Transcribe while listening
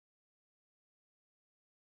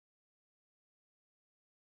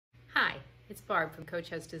Hi, it's Barb from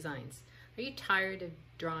Coach House Designs. Are you tired of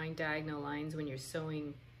drawing diagonal lines when you're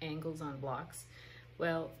sewing angles on blocks?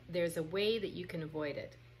 Well, there's a way that you can avoid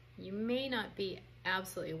it. You may not be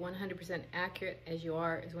absolutely 100% accurate as you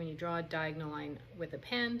are as when you draw a diagonal line with a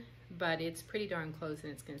pen, but it's pretty darn close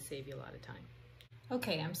and it's going to save you a lot of time.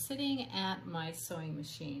 Okay, I'm sitting at my sewing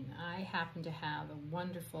machine. I happen to have a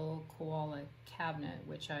wonderful koala cabinet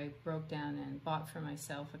which I broke down and bought for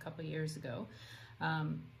myself a couple years ago.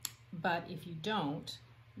 But if you don't,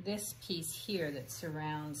 this piece here that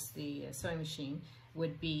surrounds the sewing machine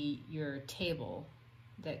would be your table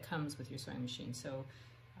that comes with your sewing machine. So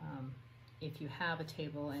if you have a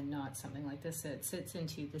table and not something like this that it sits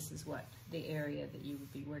into, this is what the area that you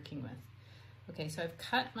would be working with. Okay, so I've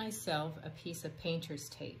cut myself a piece of painter's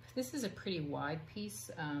tape. This is a pretty wide piece.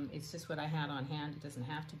 It's just what I had on hand. It doesn't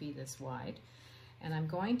have to be this wide. And I'm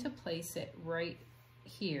going to place it right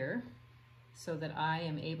here so that I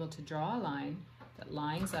am able to draw a line that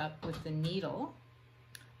lines up with the needle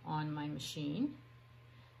on my machine,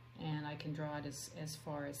 and I can draw it as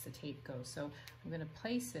far as the tape goes. So I'm going to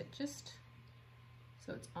place it just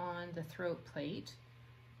so it's on the throat plate,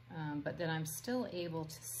 but then I'm still able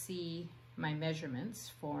to see my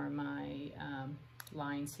measurements for my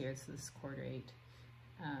lines here. So this is 1/4 inch,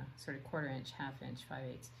 1/2 inch,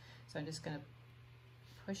 5/8. So I'm just going to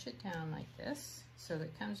push it down like this so that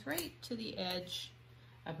it comes right to the edge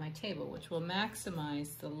of my table, which will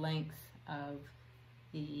maximize the length of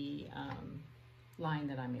the line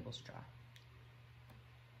that I'm able to draw.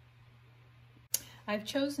 I've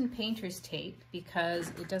chosen painter's tape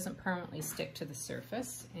because it doesn't permanently stick to the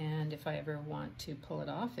surface, and if I ever want to pull it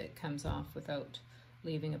off, it comes off without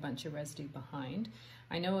leaving a bunch of residue behind.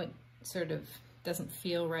 I know it sort of doesn't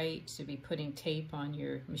feel right to be putting tape on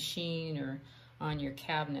your machine or on your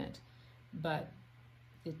cabinet, but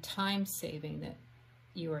the time saving that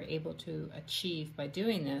you are able to achieve by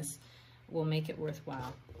doing this will make it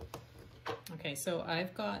worthwhile. Okay, so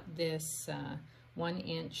I've got this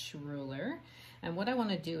 1-inch ruler, and what I want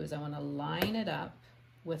to do is I want to line it up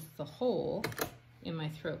with the hole in my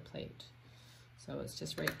throat plate. So it's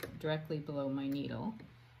just right directly below my needle.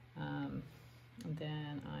 And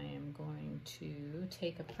then I am going to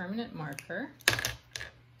take a permanent marker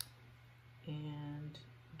and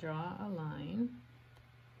draw a line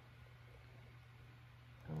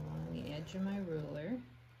along the edge of my ruler,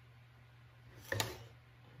 and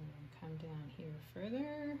come down here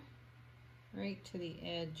further, right to the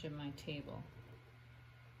edge of my table.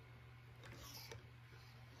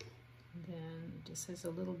 And then just has a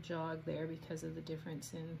little jog there because of the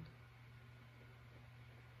difference in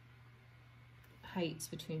heights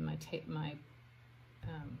between my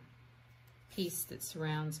piece that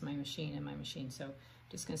surrounds my machine and my machine. So I'm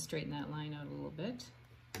just going to straighten that line out a little bit.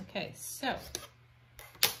 Okay, so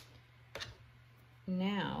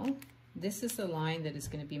now this is the line that is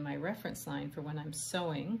going to be my reference line for when I'm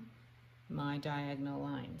sewing my diagonal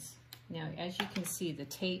lines. Now, as you can see, the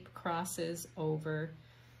tape crosses over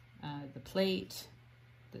the plate,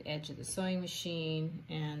 the edge of the sewing machine,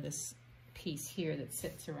 and this piece here that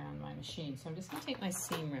sits around my machine. So I'm just going to take my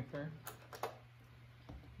seam ripper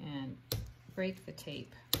and break the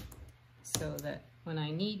tape so that when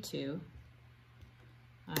I need to,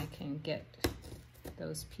 I can get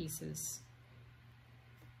those pieces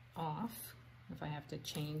off if I have to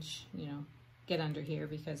change, get under here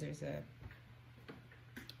because there's a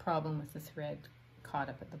problem with the thread caught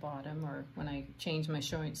up at the bottom, or when I change my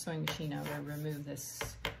sewing machine out or remove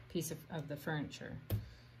this piece of the furniture.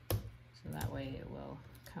 So that way it will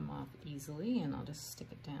come off easily, and I'll just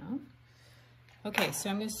stick it down. Okay, so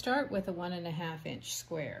I'm going to start with a 1.5 inch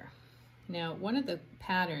square. Now, one of the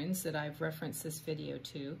patterns that I've referenced this video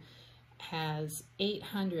to has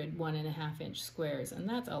 800 1.5 inch squares, and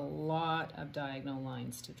that's a lot of diagonal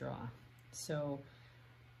lines to draw. So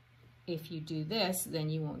if you do this, then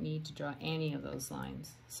you won't need to draw any of those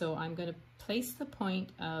lines. So I'm going to place the point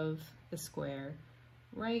of the square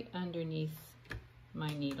right underneath my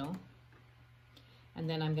needle, and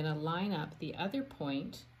then I'm going to line up the other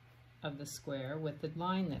point of the square with the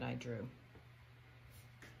line that I drew.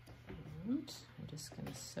 And I'm just going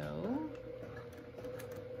to sew.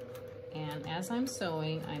 And as I'm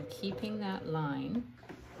sewing, I'm keeping that line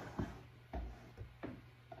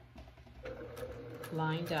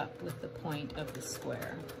lined up with the point of the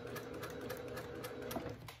square.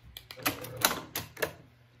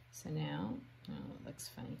 So now, it looks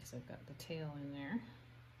funny because I've got the tail in there.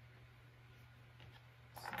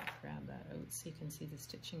 So I'll grab that out so you can see the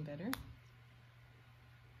stitching better.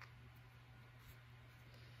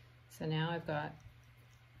 So now I've got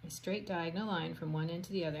a straight diagonal line from one end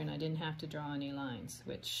to the other, and I didn't have to draw any lines,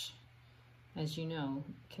 which as you know,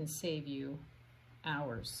 can save you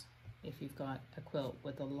hours if you've got a quilt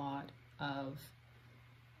with a lot of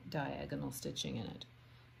diagonal stitching in it.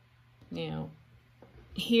 Now,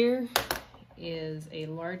 here is a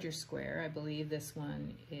larger square. I believe this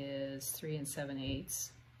one is 3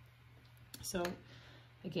 7/8. So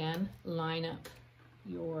again, line up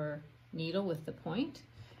your needle with the point,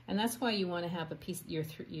 and that's why you want to have a piece your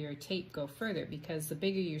tape go further, because the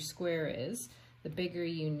bigger your square is, the bigger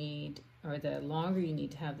you need, or the longer you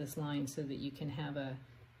need to have this line so that you can have a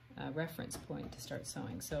reference point to start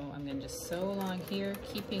sewing. So I'm going to just sew along here,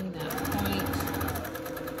 keeping that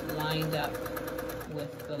point lined up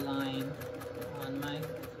with the line on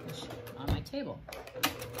my table.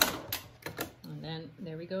 And then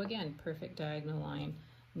there we go again, perfect diagonal line,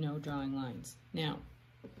 no drawing lines. Now,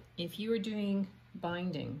 if you are doing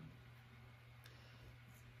binding,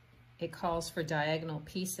 it calls for diagonal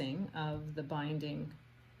piecing of the binding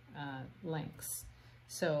lengths.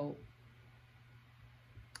 So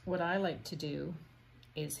what I like to do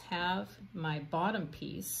is have my bottom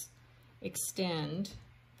piece extend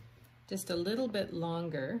just a little bit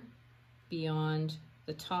longer beyond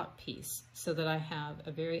the top piece, so that I have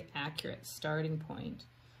a very accurate starting point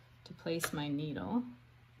to place my needle.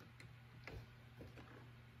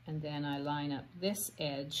 And then I line up this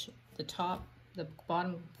edge, the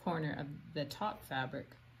bottom corner of the top fabric,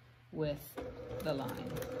 with the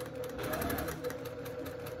line.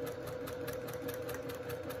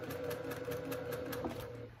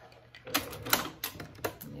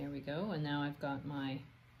 And there we go, and now I've got my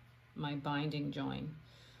binding join.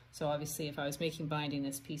 So obviously if I was making binding,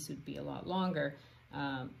 this piece would be a lot longer,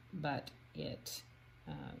 but it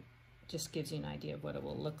just gives you an idea of what it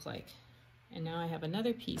will look like. And now I have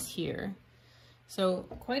another piece here. So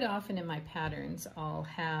quite often in my patterns, I'll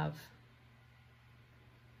have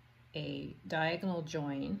a diagonal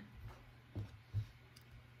join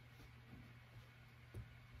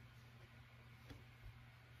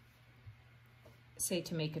say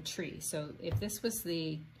to make a tree. So if this was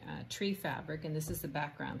the tree fabric and this is the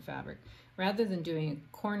background fabric, rather than doing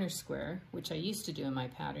a corner square, which I used to do in my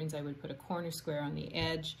patterns, I would put a corner square on the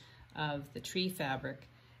edge of the tree fabric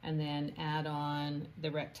and then add on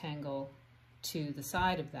the rectangle to the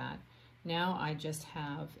side of that. Now I just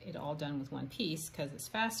have it all done with one piece because it's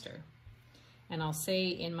faster. And I'll say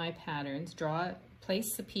in my patterns,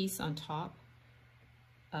 place the piece on top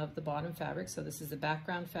of the bottom fabric. So this is the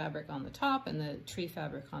background fabric on the top and the tree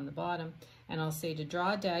fabric on the bottom. And I'll say to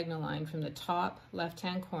draw a diagonal line from the top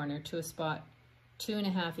left-hand corner to a spot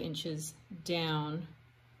 2.5 inches down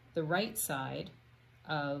the right side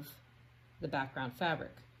of the background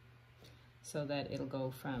fabric, so that it'll go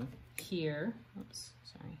from here,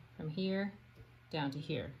 from here down to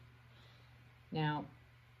here. Now,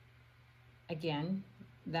 again,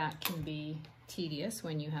 that can be tedious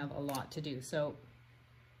when you have a lot to do. So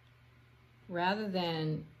rather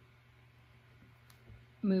than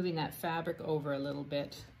moving that fabric over a little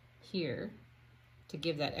bit here to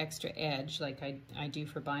give that extra edge like I do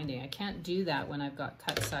for binding, I can't do that when I've got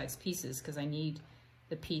cut size pieces, because I need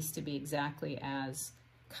the piece to be exactly as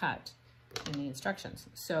cut in the instructions.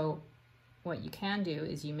 So what you can do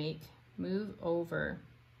is you move over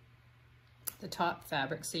the top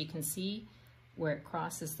fabric so you can see where it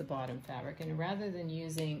crosses the bottom fabric, and rather than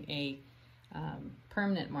using a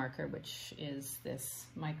permanent marker, which is this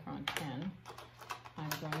Micron pen, I'm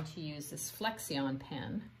going to use this Flexion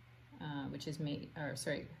pen, which is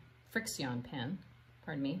Frixion pen,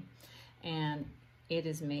 pardon me, and it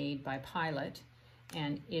is made by Pilot,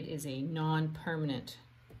 and it is a non-permanent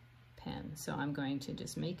pen. So I'm going to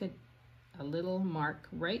just make a little mark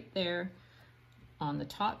right there on the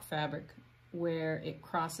top fabric where it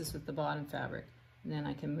crosses with the bottom fabric. And then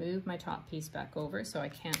I can move my top piece back over so I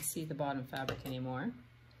can't see the bottom fabric anymore.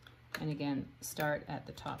 And again, start at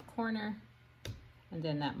the top corner. And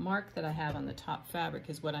then that mark that I have on the top fabric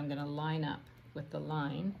is what I'm going to line up with the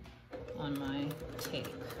line on my tape.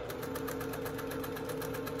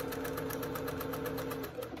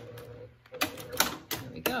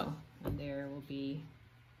 There we go. And there will be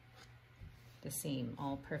the seam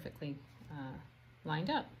all perfectly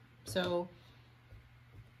lined up. So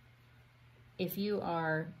if you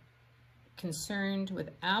are concerned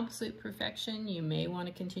with absolute perfection, you may want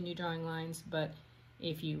to continue drawing lines, but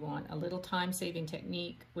if you want a little time-saving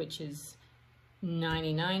technique, which is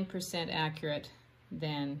 99% accurate,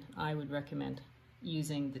 then I would recommend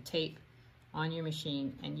using the tape on your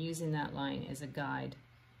machine and using that line as a guide,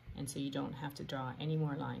 and so you don't have to draw any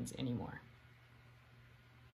more lines anymore.